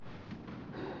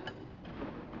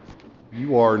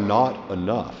You are not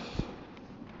enough.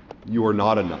 You are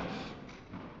not enough.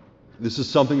 This is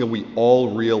something that we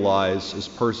all realize as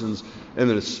persons, and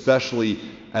then especially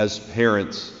as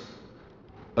parents,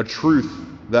 a truth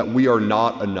that we are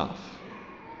not enough,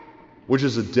 which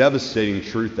is a devastating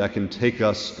truth that can take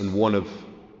us in one of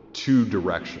two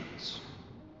directions.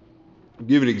 I'll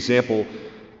give an example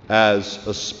as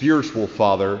a spiritual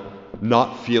father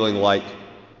not feeling like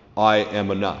I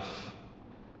am enough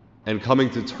and coming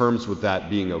to terms with that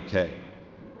being okay.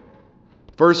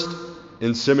 First,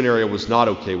 in seminary, I was not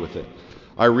okay with it.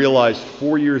 I realized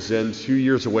 4 years in, 2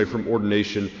 years away from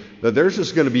ordination, that there's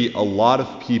just going to be a lot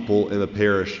of people in the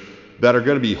parish that are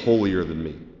going to be holier than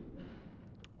me.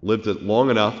 Lived it long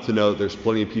enough to know that there's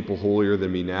plenty of people holier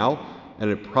than me now,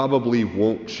 and it probably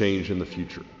won't change in the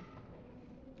future.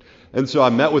 And so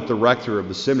I met with the rector of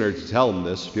the seminary to tell him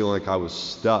this, feeling like I was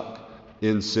stuck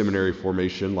in seminary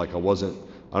formation, like I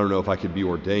don't know if I could be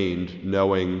ordained,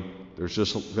 knowing there's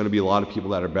just going to be a lot of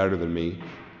people that are better than me,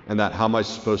 and that how am I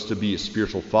supposed to be a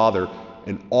spiritual father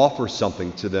and offer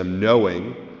something to them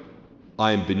knowing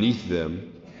I am beneath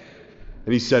them?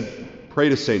 And he said, pray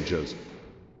to St. Joseph.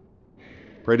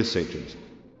 Pray to St. Joseph.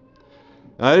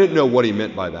 And I didn't know what he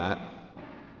meant by that.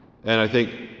 And I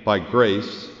think by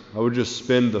grace, I would just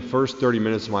spend the first 30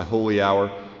 minutes of my holy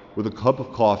hour with a cup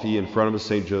of coffee in front of a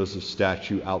St. Joseph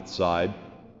statue outside.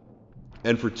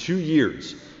 And for 2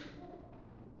 years,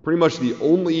 pretty much the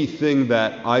only thing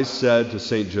that I said to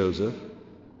St. Joseph,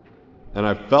 and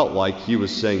I felt like he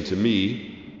was saying to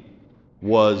me,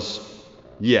 was,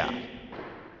 yeah.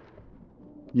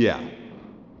 And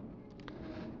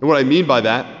what I mean by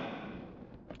that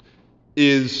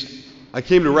is I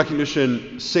came to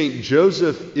recognition St.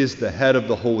 Joseph is the head of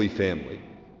the Holy Family,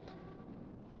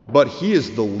 but he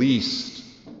is the least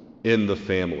in the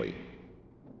family.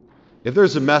 If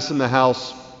there's a mess in the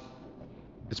house,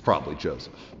 it's probably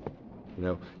Joseph.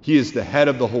 He is the head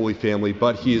of the Holy Family,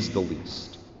 but he is the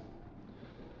least.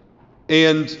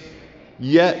 And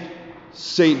yet,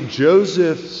 St.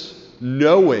 Joseph's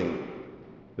knowing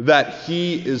that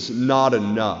he is not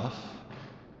enough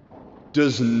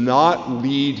does not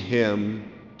lead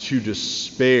him to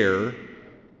despair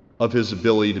of his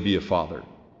ability to be a father.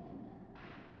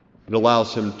 It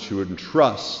allows him to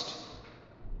entrust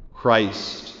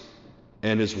Christ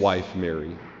and his wife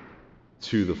Mary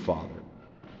to the Father.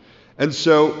 And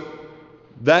so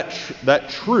that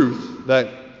truth that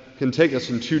can take us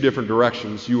in two different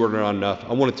directions, you are not enough,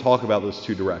 I want to talk about those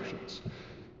two directions,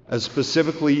 as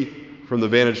specifically from the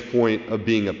vantage point of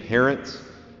being a parent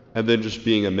and then just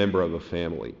being a member of a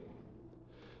family.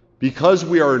 Because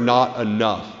we are not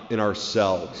enough in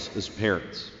ourselves as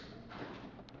parents,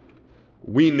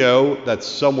 we know that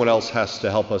someone else has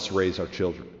to help us raise our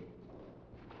children.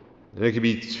 And it can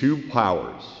be two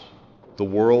powers, the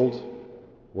world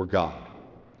or God.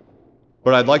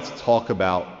 But I'd like to talk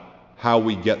about how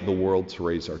we get the world to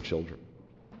raise our children.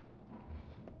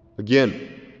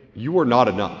 Again, you are not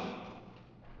enough.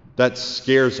 That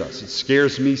scares us. It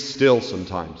scares me still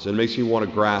sometimes. It makes me want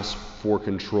to grasp for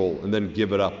control and then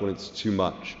give it up when it's too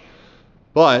much.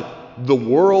 But the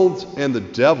world and the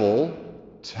devil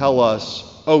tell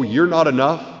us, oh, you're not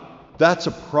enough? That's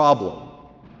a problem.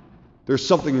 There's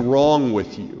something wrong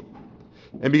with you.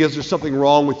 And because there's something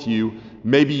wrong with you,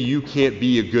 maybe you can't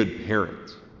be a good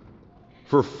parent.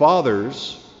 For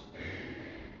fathers,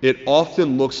 it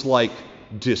often looks like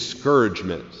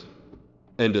discouragement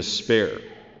and despair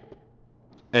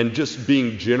and just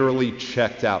being generally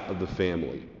checked out of the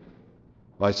family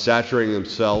by saturating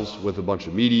themselves with a bunch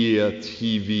of media,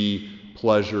 TV,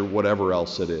 pleasure, whatever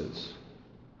else it is.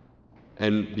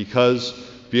 And because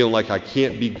feeling like I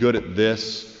can't be good at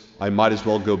this, I might as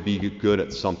well go be good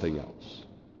at something else.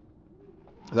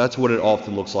 That's what it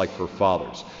often looks like for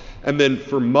fathers. And then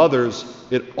for mothers,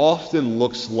 it often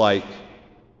looks like,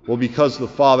 well, because the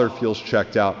father feels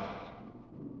checked out,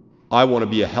 I want to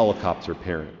be a helicopter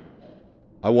parent.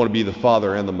 I want to be the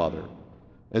father and the mother.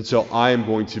 And so I am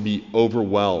going to be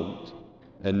overwhelmed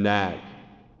and nag.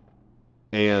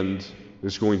 And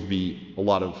there's going to be a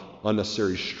lot of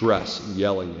unnecessary stress and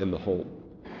yelling in the home.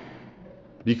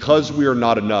 Because we are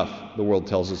not enough, the world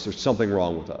tells us there's something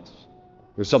wrong with us.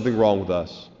 There's something wrong with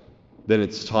us. Then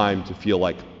it's time to feel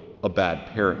like a bad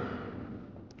parent.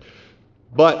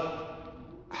 But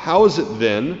how is it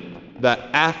then that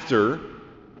after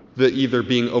the either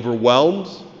being overwhelmed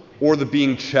or the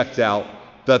being checked out,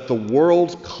 that the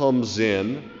world comes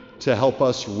in to help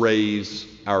us raise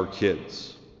our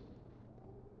kids?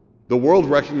 The world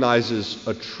recognizes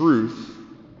a truth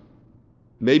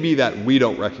maybe that we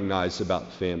don't recognize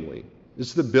about family.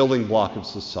 It's the building block of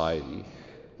society.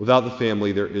 Without the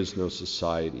family, there is no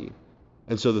society.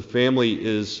 And so the family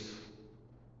is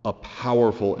a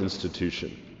powerful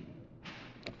institution.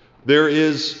 There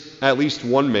is at least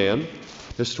one man,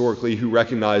 historically, who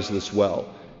recognized this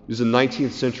well. He was a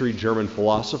 19th century German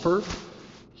philosopher.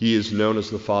 He is known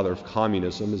as the father of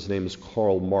communism. His name is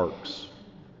Karl Marx.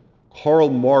 Karl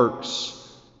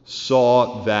Marx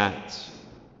saw that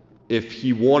if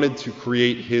he wanted to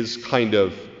create his kind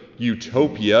of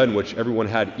utopia in which everyone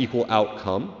had equal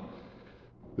outcome,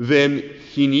 then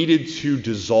he needed to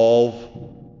dissolve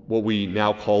what we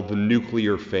now call the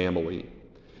nuclear family.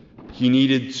 He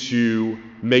needed to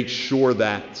make sure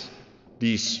that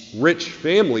these rich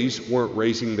families weren't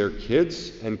raising their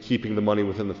kids and keeping the money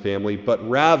within the family, but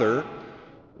rather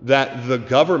that the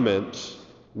government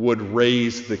would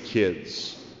raise the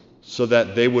kids so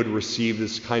that they would receive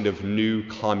this kind of new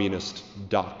communist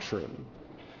doctrine.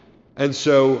 And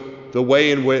so the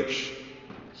way in which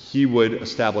he would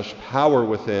establish power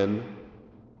within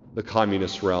the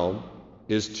communist realm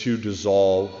is to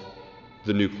dissolve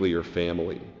the nuclear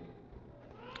family.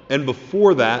 And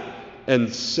before that,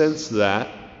 and since that,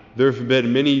 there have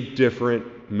been many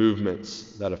different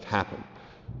movements that have happened.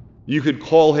 You could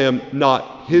call him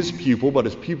not his pupil, but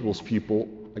his pupil's pupil,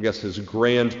 I guess his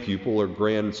grand pupil or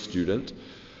grand student,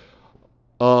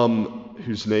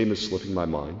 whose name is slipping my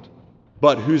mind,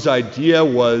 but whose idea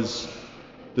was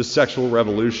the sexual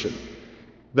revolution.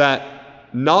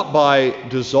 That not by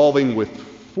dissolving with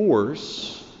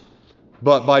force,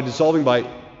 but by dissolving by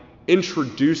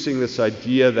introducing this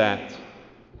idea that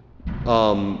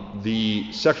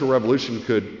the sexual revolution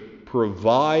could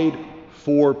provide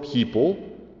for people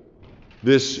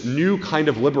this new kind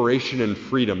of liberation and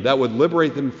freedom that would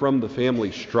liberate them from the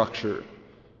family structure.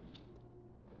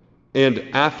 And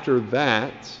after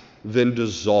that, then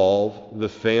dissolve the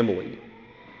family.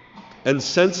 And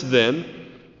since then,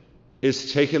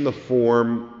 it's taken the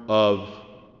form of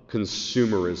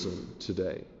consumerism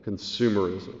today.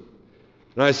 Consumerism.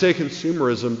 And I say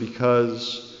consumerism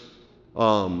because,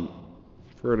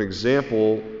 for an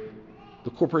example,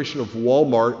 the corporation of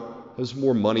Walmart has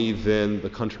more money than the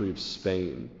country of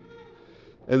Spain.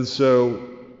 And so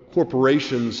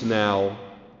corporations now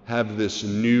have this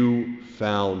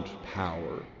newfound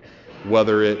power,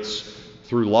 whether it's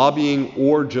through lobbying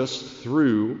or just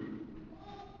through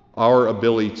our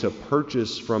ability to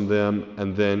purchase from them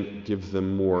and then give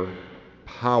them more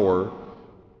power.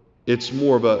 It's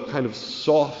more of a kind of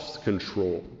soft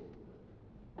control.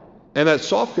 And that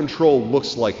soft control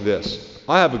looks like this.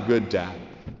 I have a good dad.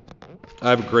 I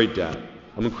have a great dad.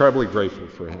 I'm incredibly grateful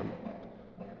for him.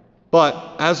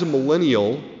 But as a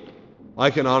millennial,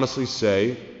 I can honestly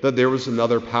say that there was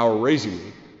another power raising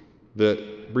me.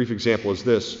 The brief example is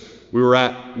this. We were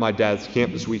at my dad's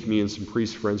camp this week, me and some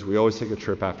priest friends. We always take a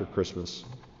trip after Christmas.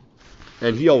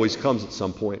 And he always comes at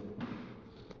some point.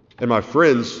 And my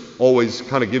friends always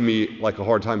kind of give me like a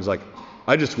hard time. It's like,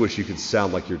 I just wish you could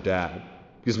sound like your dad.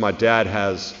 Because my dad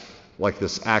has like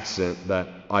this accent that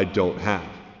I don't have.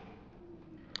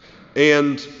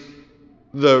 And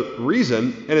the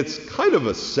reason, and it's kind of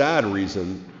a sad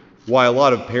reason, why a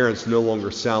lot of parents no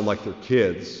longer sound like their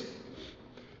kids,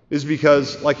 is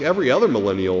because, like every other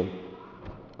millennial,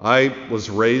 I was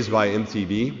raised by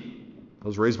MTV, I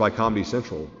was raised by Comedy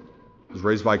Central, I was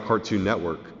raised by Cartoon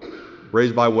Network,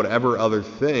 raised by whatever other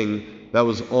thing that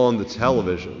was on the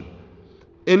television.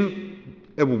 And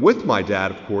with my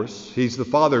dad, of course, he's the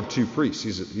father of two priests,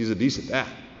 he's a decent dad.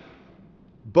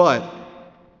 But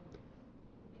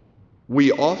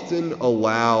we often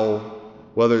allow,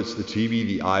 whether it's the TV,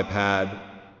 the iPad,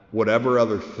 whatever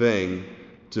other thing,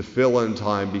 to fill in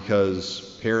time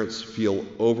because parents feel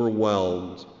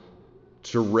overwhelmed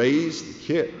to raise the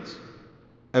kids.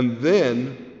 And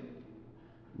then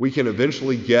we can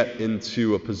eventually get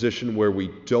into a position where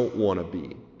we don't want to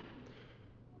be,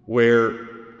 where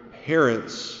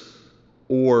parents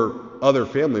or other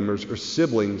family members or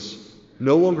siblings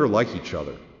no longer like each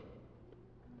other.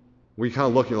 We're kind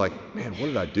of looking like, man, what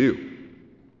did I do?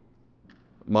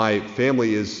 My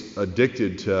family is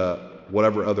addicted to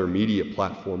whatever other media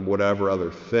platform, whatever other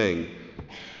thing,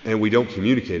 and we don't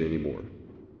communicate anymore.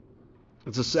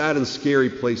 It's a sad and scary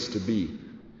place to be.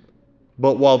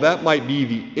 But while that might be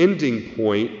the ending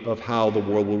point of how the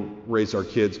world will raise our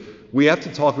kids, we have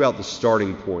to talk about the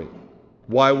starting point.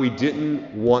 Why we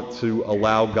didn't want to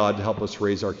allow God to help us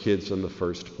raise our kids in the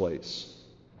first place.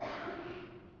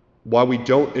 Why we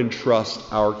don't entrust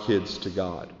our kids to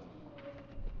God.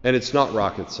 And it's not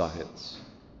rocket science.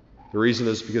 The reason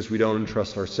is because we don't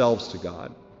entrust ourselves to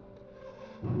God.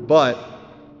 But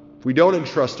if we don't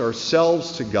entrust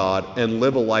ourselves to God and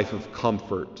live a life of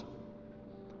comfort,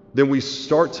 then we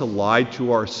start to lie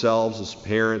to ourselves as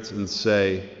parents and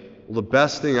say, well, the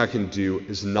best thing I can do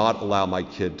is not allow my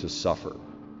kid to suffer.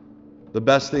 The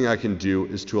best thing I can do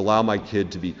is to allow my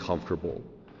kid to be comfortable.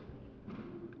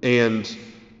 And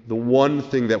the one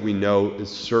thing that we know is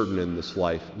certain in this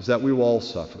life is that we will all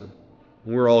suffer.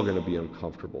 And we're all going to be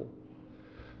uncomfortable.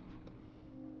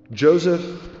 Joseph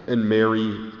and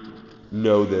Mary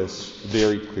know this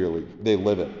very clearly. They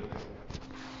live it.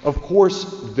 Of course,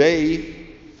 they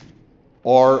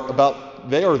are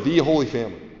the Holy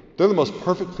Family. They're the most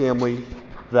perfect family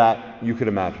that you could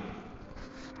imagine.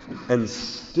 And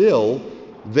still,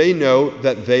 they know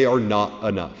that they are not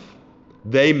enough.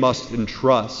 They must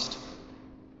entrust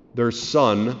their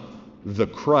Son, the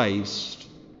Christ,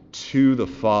 to the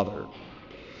Father.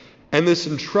 And this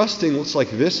entrusting looks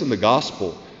like this in the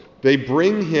gospel. They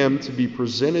bring him to be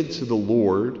presented to the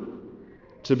Lord,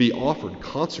 to be offered,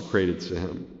 consecrated to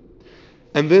him.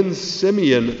 And then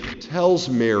Simeon tells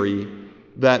Mary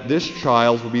that this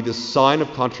child will be the sign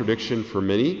of contradiction for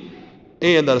many,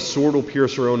 and that a sword will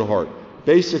pierce her own heart.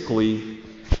 Basically,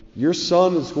 your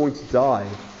son is going to die,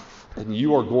 and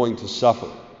you are going to suffer.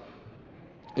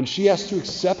 And she has to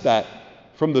accept that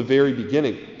from the very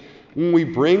beginning. When we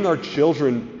bring our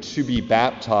children to be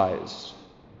baptized,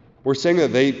 we're saying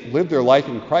that they live their life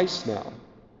in Christ now.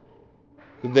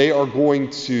 That they are going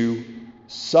to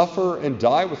suffer and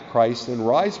die with Christ and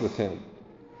rise with him.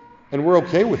 And we're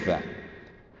okay with that,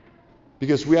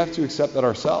 because we have to accept that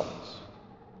ourselves.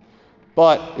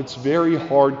 But it's very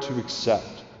hard to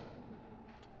accept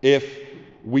if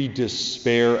we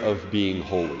despair of being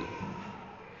holy.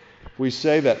 If we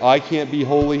say that I can't be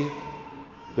holy,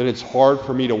 then it's hard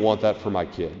for me to want that for my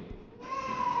kid.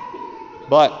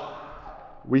 But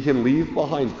we can leave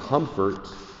behind comfort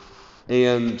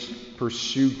and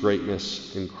pursue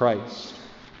greatness in Christ.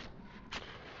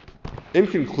 In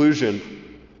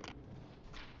conclusion,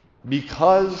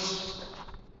 because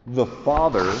the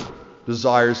Father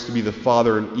desires to be the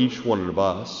Father in each one of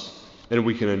us, and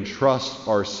we can entrust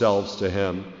ourselves to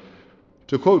him,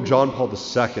 to quote John Paul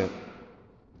II,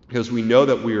 because we know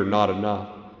that we are not enough,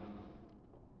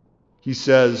 he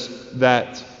says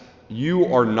that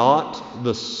you are not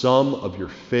the sum of your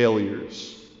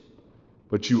failures,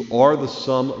 but you are the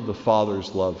sum of the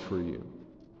Father's love for you.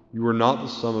 You are not the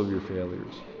sum of your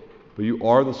failures, but you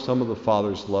are the sum of the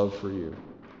Father's love for you.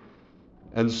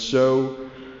 And so,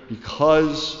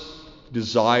 because he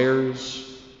desires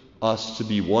us to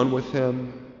be one with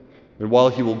him, and while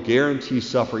he will guarantee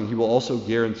suffering, he will also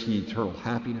guarantee eternal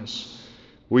happiness.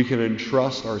 We can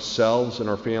entrust ourselves and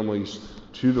our families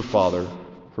to the Father,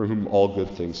 from whom all good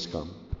things come.